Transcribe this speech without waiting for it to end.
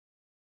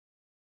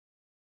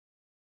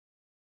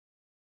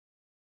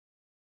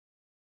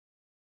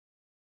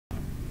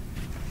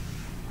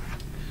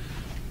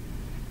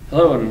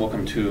Hello and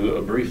welcome to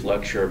a brief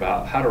lecture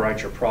about how to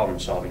write your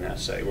problem-solving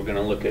essay. We're going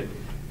to look at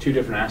two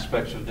different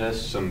aspects of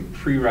this, some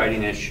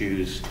pre-writing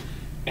issues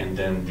and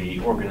then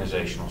the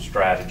organizational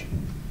strategy.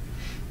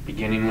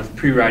 Beginning with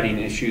pre-writing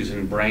issues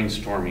and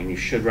brainstorming, you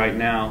should right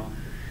now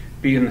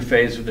be in the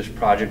phase of this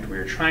project where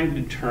you're trying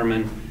to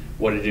determine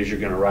what it is you're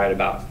going to write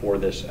about for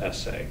this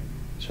essay.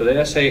 So the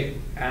essay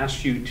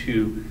asks you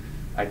to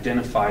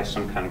identify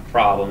some kind of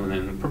problem and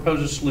then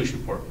propose a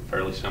solution for it.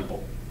 Fairly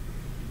simple.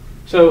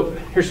 So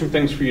here's some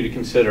things for you to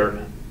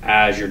consider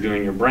as you're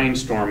doing your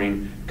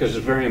brainstorming, because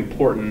it's very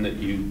important that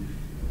you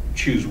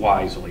choose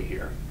wisely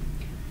here.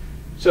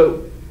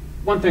 So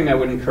one thing I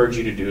would encourage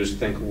you to do is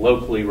think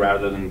locally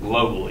rather than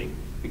globally,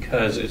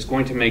 because it's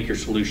going to make your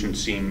solution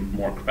seem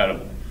more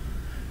credible.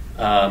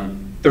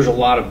 There's a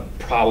lot of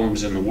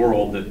problems in the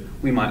world that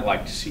we might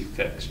like to see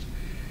fixed.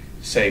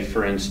 Say,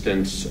 for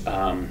instance,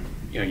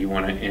 you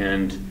want to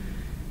end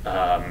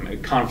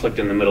conflict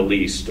in the Middle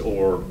East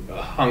or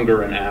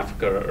hunger in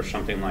Africa or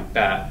something like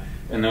that.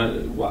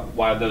 And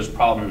why those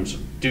problems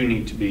do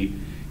need to be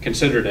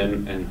considered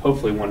and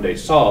hopefully one day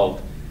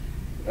solved,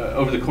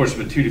 over the course of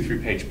a 2 to 3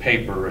 page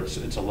paper, it's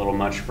a little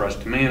much for us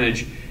to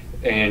manage,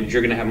 and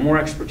you're going to have more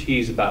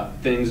expertise about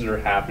things that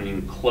are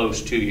happening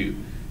close to you.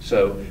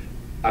 So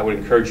I would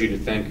encourage you to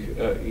think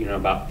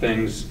about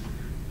things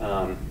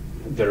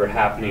that are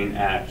happening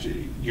at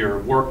your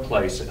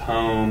workplace, at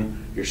home,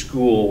 your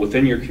school,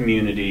 within your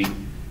community,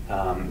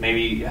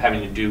 maybe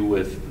having to do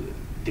with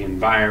the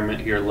environment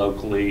here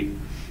locally,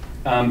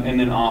 and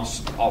then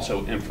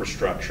also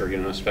infrastructure,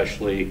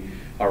 especially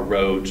our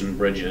roads and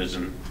bridges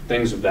and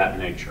things of that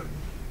nature.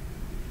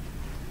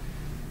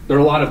 There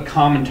are a lot of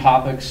common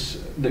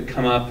topics that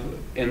come up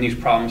in these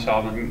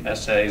problem-solving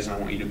essays, and I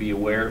want you to be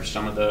aware of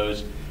some of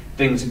those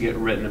things that get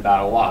written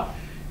about a lot.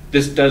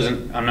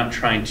 I'm not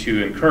trying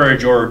to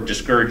encourage or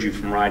discourage you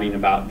from writing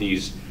about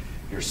these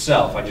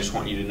yourself. I just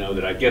want you to know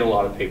that I get a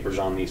lot of papers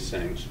on these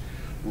things.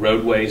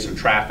 Roadways and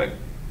traffic,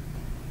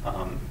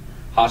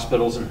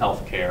 hospitals and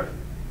healthcare,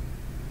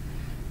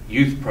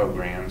 youth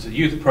programs.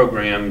 Youth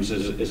programs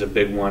is a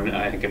big one,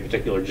 I think in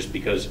particular just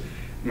because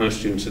most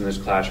students in this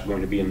class are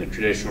going to be in the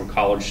traditional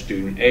college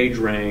student age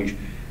range,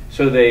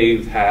 so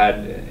they've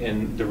had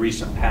in the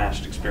recent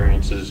past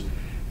experiences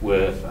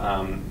with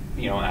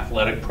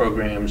athletic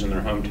programs in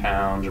their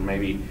hometowns, or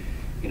maybe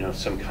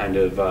some kind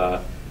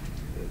of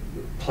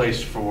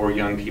place for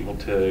young people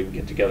to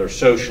get together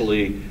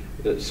socially,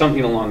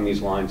 something along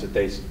these lines that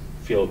they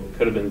feel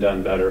could have been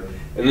done better.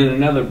 And then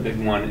another big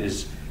one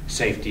is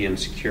safety and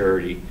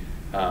security,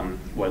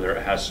 whether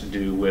it has to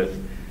do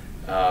with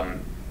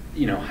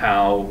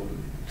how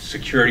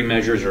security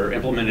measures are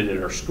implemented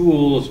at our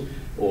schools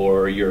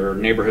or your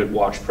neighborhood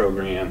watch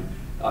program.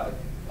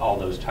 All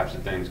those types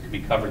of things could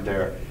be covered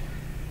there.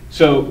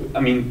 So,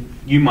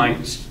 you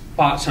might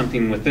spot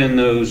something within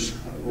those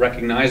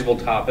recognizable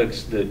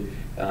topics that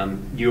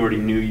you already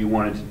knew you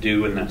wanted to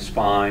do, and that's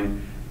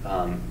fine.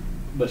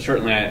 But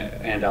certainly,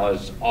 and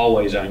as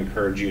always, I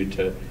encourage you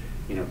to,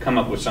 come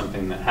up with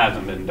something that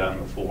hasn't been done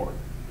before.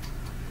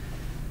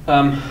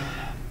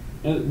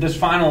 This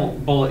final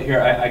bullet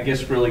here, I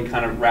guess, really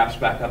kind of wraps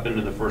back up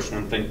into the first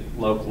one. Think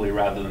locally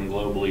rather than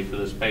globally for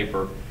this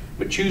paper,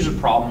 but choose a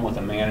problem with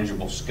a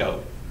manageable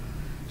scope.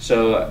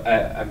 So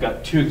I've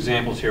got two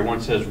examples here.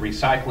 One says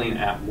recycling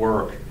at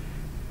work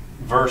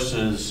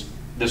versus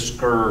the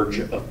scourge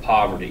of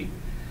poverty.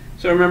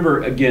 So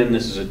remember, again,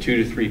 this is a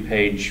 2 to 3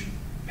 page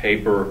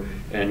paper,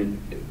 and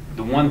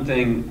the one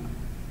thing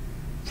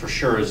for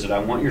sure is that I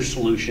want your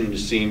solution to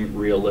seem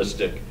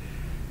realistic.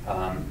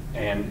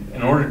 And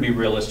in order to be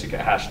realistic, it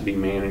has to be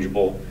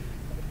manageable.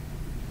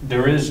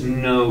 There is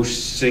no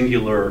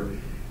singular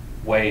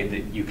way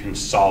that you can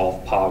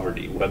solve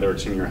poverty, whether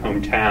it's in your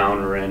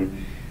hometown or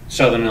in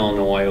Southern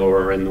Illinois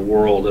or in the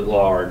world at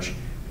large.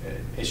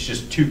 It's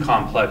just too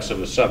complex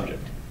of a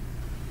subject.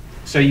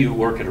 Say you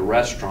work at a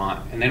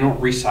restaurant and they don't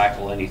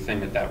recycle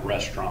anything at that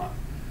restaurant.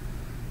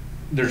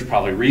 There's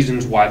probably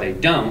reasons why they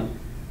don't,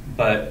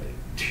 but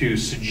to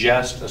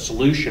suggest a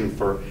solution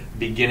for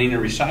beginning a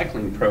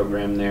recycling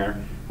program there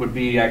would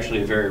be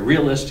actually a very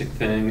realistic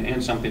thing,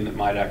 and something that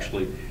might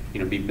actually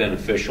be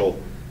beneficial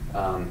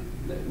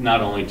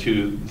not only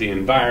to the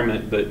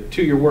environment but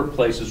to your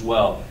workplace as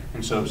well.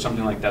 And so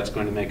something like that's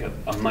going to make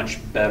a much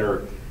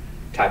better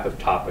type of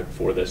topic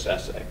for this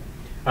essay.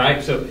 All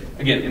right, so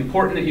again,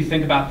 important that you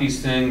think about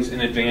these things in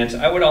advance.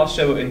 I would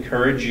also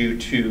encourage you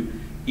to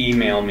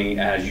email me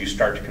as you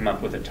start to come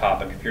up with a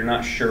topic. If you're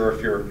not sure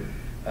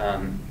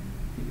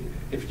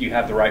if you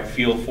have the right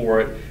feel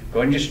for it, go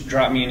ahead and just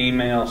drop me an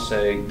email,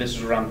 say this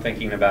is what I'm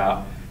thinking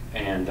about,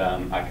 and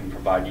I can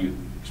provide you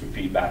some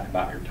feedback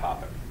about your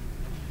topic.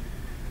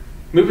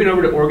 Moving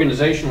over to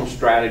organizational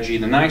strategy,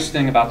 the nice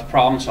thing about the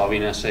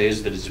problem-solving essay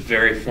is that it's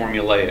very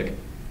formulaic.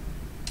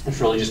 It's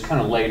really just kind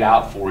of laid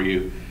out for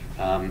you.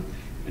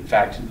 In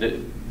fact,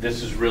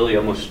 this is really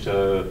almost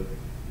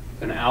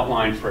an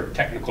outline for a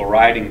technical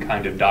writing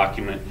kind of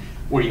document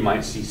where you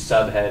might see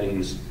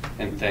subheadings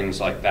and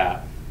things like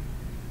that.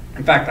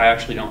 In fact, I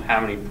actually don't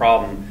have any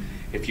problem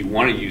if you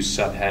want to use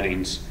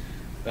subheadings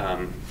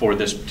for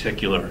this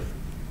particular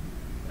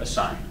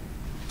assignment.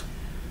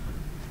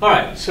 All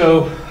right,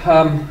 so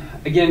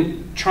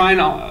again,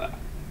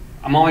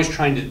 I'm always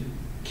trying to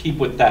keep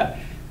with that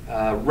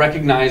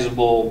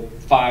recognizable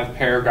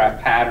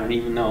 5-paragraph pattern,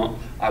 even though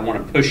I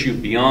want to push you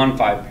beyond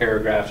 5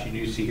 paragraphs. You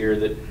do see here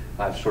that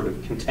I've sort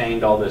of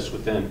contained all this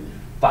within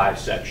 5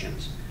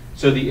 sections.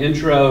 So the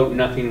intro,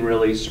 nothing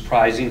really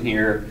surprising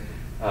here.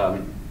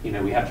 You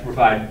know, we have to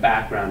provide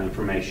background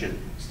information,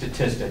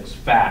 statistics,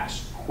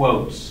 facts,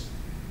 quotes,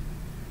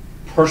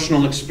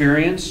 personal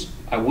experience.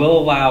 I will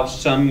allow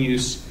some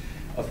use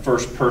of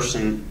first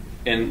person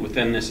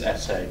within this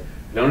essay.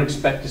 I don't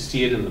expect to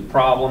see it in the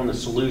problem, the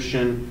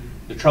solution,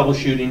 the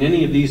troubleshooting,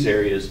 any of these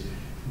areas,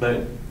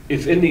 but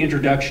if in the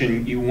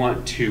introduction you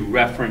want to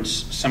reference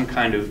some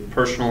kind of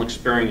personal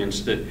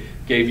experience that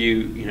gave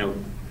you,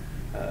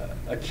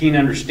 a keen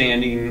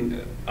understanding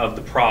of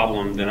the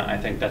problem, then I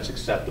think that's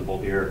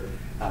acceptable here.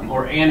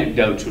 Or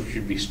anecdotes, which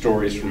would be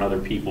stories from other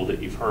people that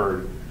you've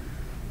heard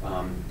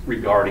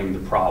regarding the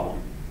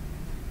problem.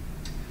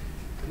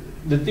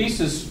 The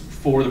thesis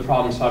for the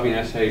problem-solving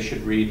essay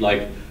should read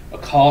like a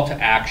call to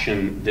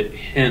action that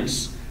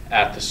hints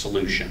at the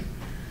solution.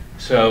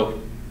 So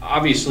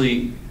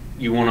obviously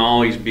you won't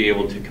always be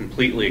able to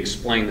completely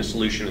explain the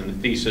solution in the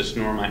thesis,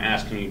 nor am I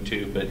asking you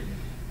to, but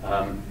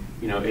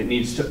it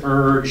needs to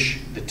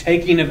urge the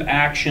taking of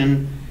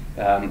action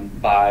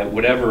by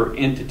whatever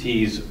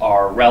entities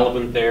are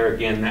relevant there.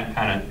 Again, that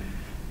kind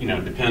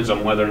of depends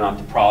on whether or not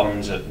the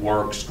problem's at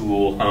work,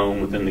 school,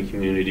 home, within the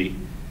community.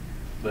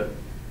 But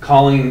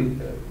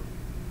calling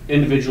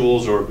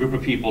individuals or a group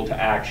of people to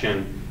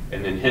action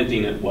and then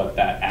hinting at what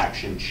that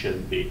action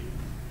should be.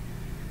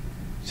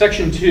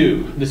 Section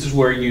 2, this is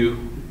where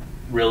you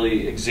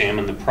really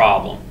examine the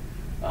problem.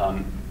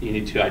 You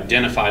need to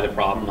identify the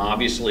problem,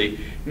 obviously,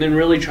 and then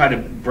really try to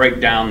break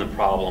down the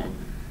problem.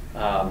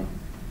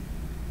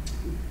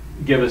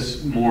 Give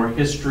us more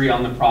history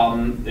on the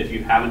problem if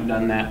you haven't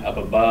done that up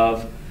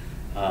above.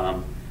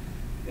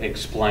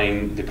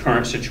 Explain the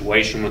current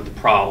situation with the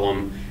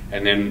problem,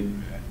 and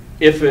then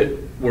if it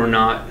were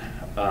not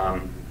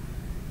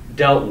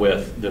dealt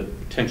with, the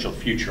potential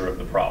future of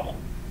the problem.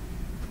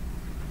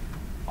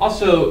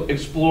 Also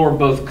explore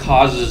both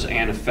causes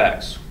and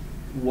effects.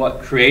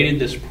 What created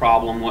this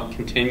problem, what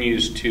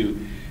continues to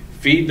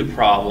feed the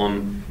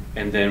problem,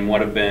 and then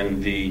what have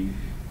been the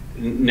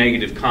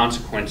negative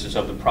consequences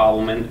of the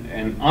problem.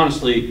 And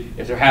honestly,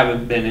 if there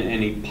haven't been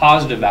any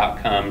positive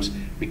outcomes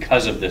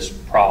because of this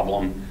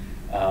problem,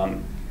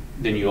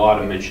 then you ought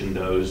to mention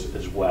those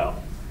as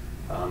well.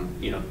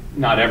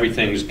 Not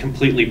everything's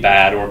completely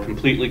bad or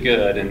completely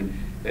good, and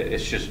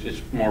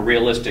it's more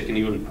realistic and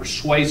even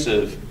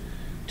persuasive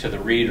to the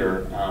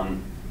reader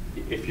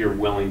if you're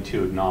willing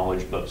to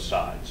acknowledge both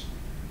sides.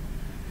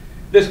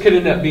 This could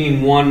end up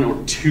being 1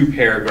 or 2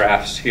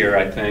 paragraphs here,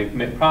 I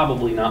think,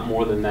 probably not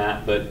more than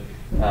that, but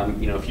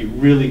if you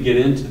really get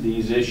into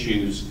these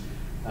issues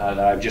that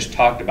I've just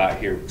talked about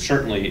here,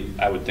 certainly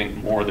I would think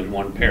more than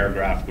 1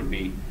 paragraph would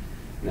be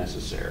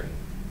necessary.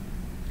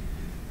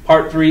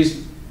 Part 3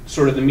 is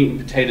sort of the meat and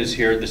potatoes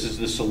here. This is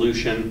the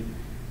solution.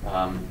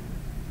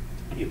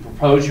 You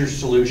propose your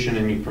solution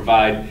and you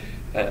provide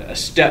a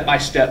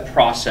step-by-step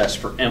process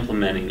for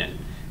implementing it,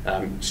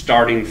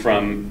 starting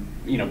from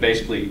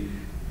basically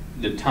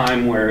the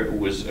time where it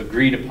was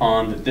agreed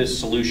upon that this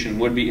solution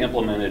would be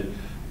implemented,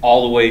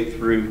 all the way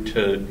through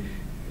to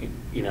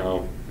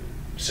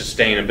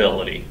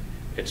sustainability.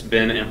 It's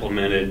been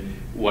implemented.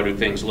 What do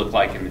things look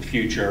like in the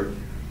future?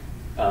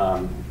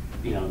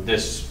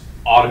 This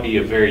ought to be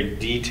a very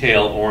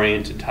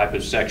detail-oriented type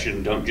of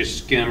section. Don't just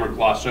skim or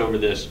gloss over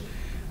this,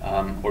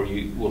 or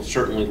you will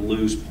certainly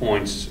lose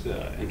points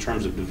in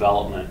terms of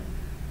development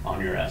on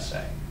your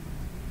essay.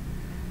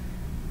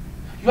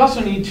 You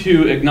also need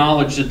to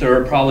acknowledge that there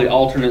are probably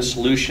alternate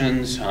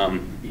solutions.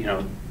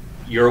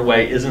 Your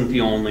way isn't the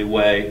only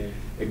way.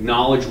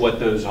 Acknowledge what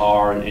those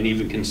are, and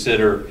even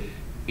consider,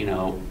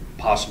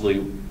 possibly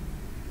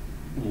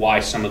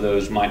why some of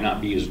those might not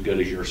be as good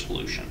as your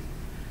solution.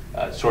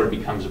 It sort of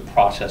becomes a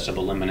process of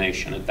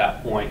elimination at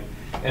that point.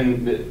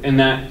 And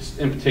that's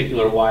in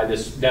particular why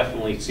this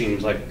definitely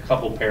seems like a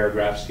couple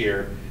paragraphs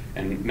here,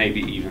 and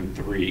maybe even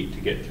 3 to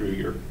get through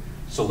your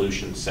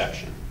solution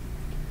section.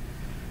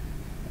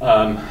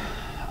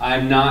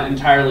 I'm not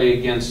entirely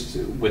against,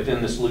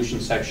 within the solution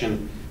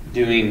section,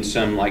 doing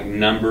some like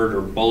numbered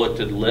or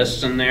bulleted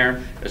lists in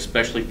there,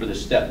 especially for the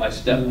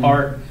step-by-step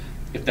part.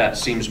 If that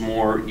seems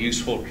more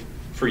useful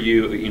for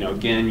you,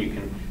 again, you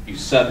can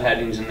use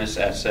subheadings in this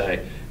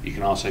essay. You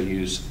can also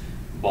use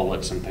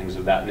bullets and things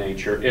of that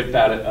nature. If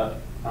that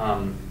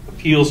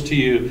appeals to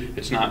you,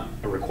 it's not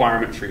a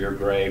requirement for your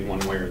grade one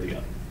way or the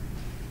other.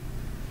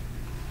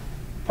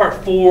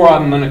 Part 4,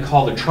 I'm going to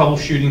call the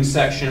troubleshooting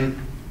section.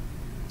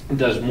 It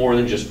does more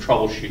than just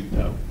troubleshoot,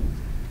 though.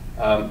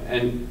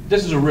 And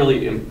this is a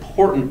really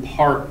important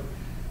part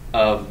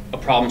of a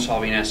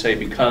problem-solving essay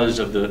because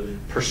of the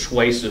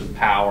persuasive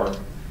power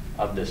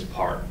of this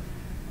part.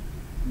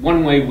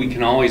 One way we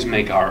can always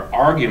make our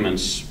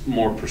arguments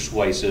more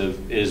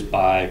persuasive is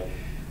by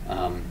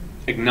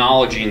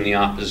acknowledging the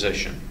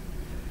opposition.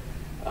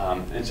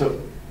 And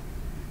so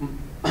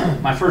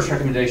my first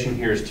recommendation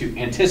here is to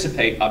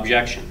anticipate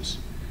objections.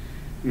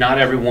 Not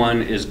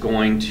everyone is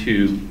going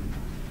to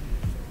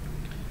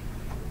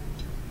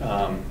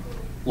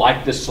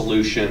like this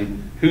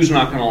solution. Who's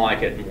not going to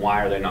like it, and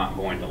why are they not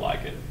going to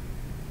like it?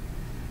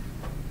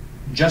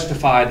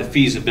 Justify the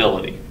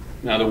feasibility.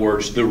 In other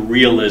words, the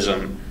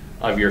realism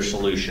of your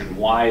solution.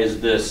 Why is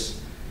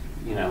this,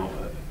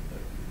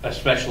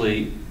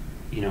 especially,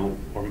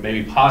 or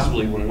maybe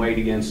possibly when weighed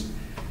against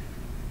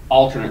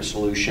alternate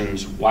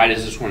solutions, why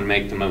does this one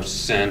make the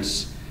most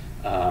sense?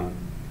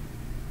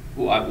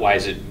 Why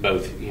is it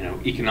both,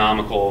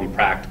 economical and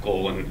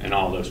practical and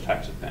all those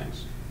types of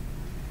things?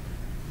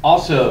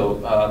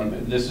 Also,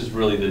 this is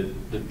really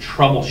the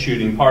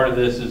troubleshooting part of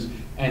this, is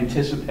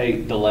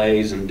anticipate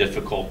delays and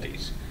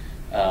difficulties.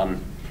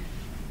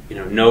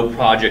 No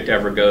project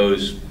ever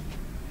goes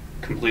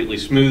completely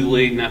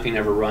smoothly. Nothing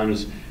ever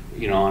runs,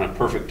 on a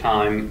perfect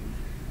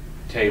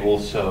timetable.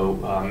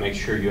 So make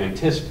sure you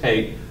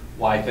anticipate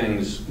why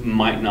things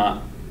might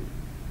not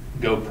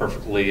go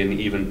perfectly, and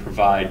even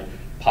provide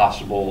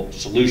possible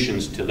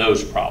solutions to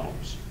those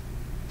problems.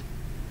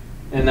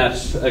 And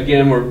that's,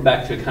 again, we're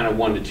back to kind of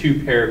 1 to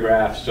 2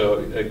 paragraphs. So,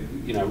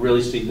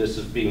 really see this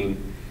as being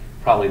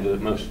probably the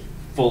most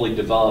fully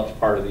developed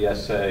part of the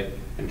essay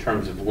in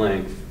terms of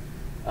length.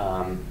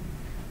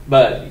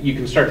 But you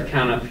can start to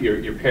count up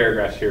your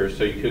paragraphs here.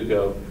 So you could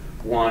go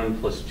 1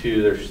 plus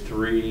 2, there's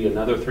 3,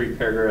 another 3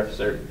 paragraphs,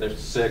 there's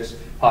 6,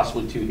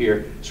 possibly 2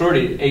 here. It's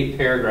already 8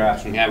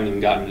 paragraphs and you haven't even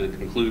gotten to the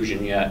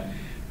conclusion yet,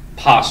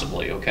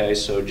 possibly, okay?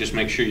 So just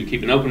make sure you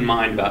keep an open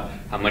mind about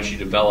how much you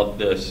develop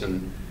this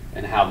and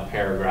how the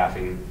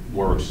paragraphing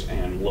works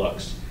and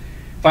looks.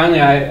 Finally,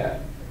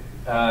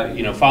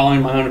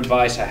 following my own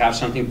advice, I have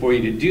something for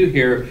you to do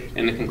here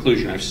in the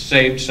conclusion. I've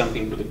saved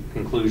something for the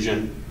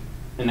conclusion,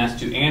 and that's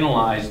to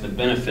analyze the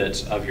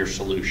benefits of your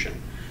solution.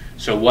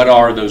 So what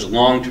are those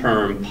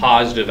long-term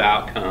positive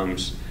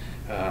outcomes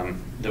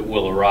that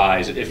will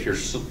arise if your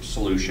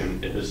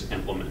solution is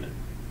implemented?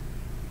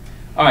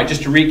 All right,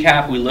 just to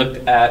recap, we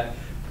looked at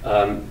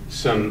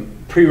some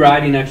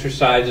pre-writing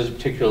exercises,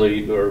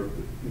 particularly or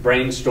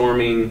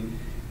brainstorming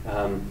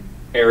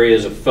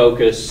areas of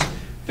focus,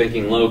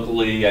 thinking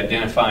locally,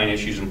 identifying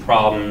issues and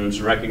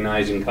problems,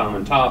 recognizing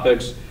common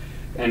topics,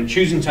 and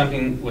choosing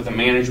something with a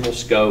manageable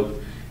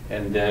scope.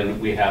 And then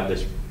we have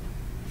this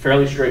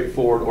fairly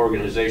straightforward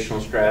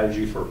organizational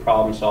strategy for a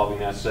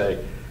problem-solving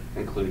essay.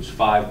 Includes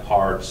 5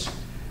 parts.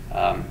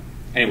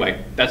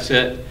 Anyway, that's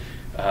it.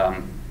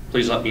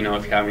 Please let me know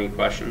if you have any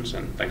questions,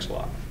 and thanks a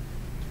lot.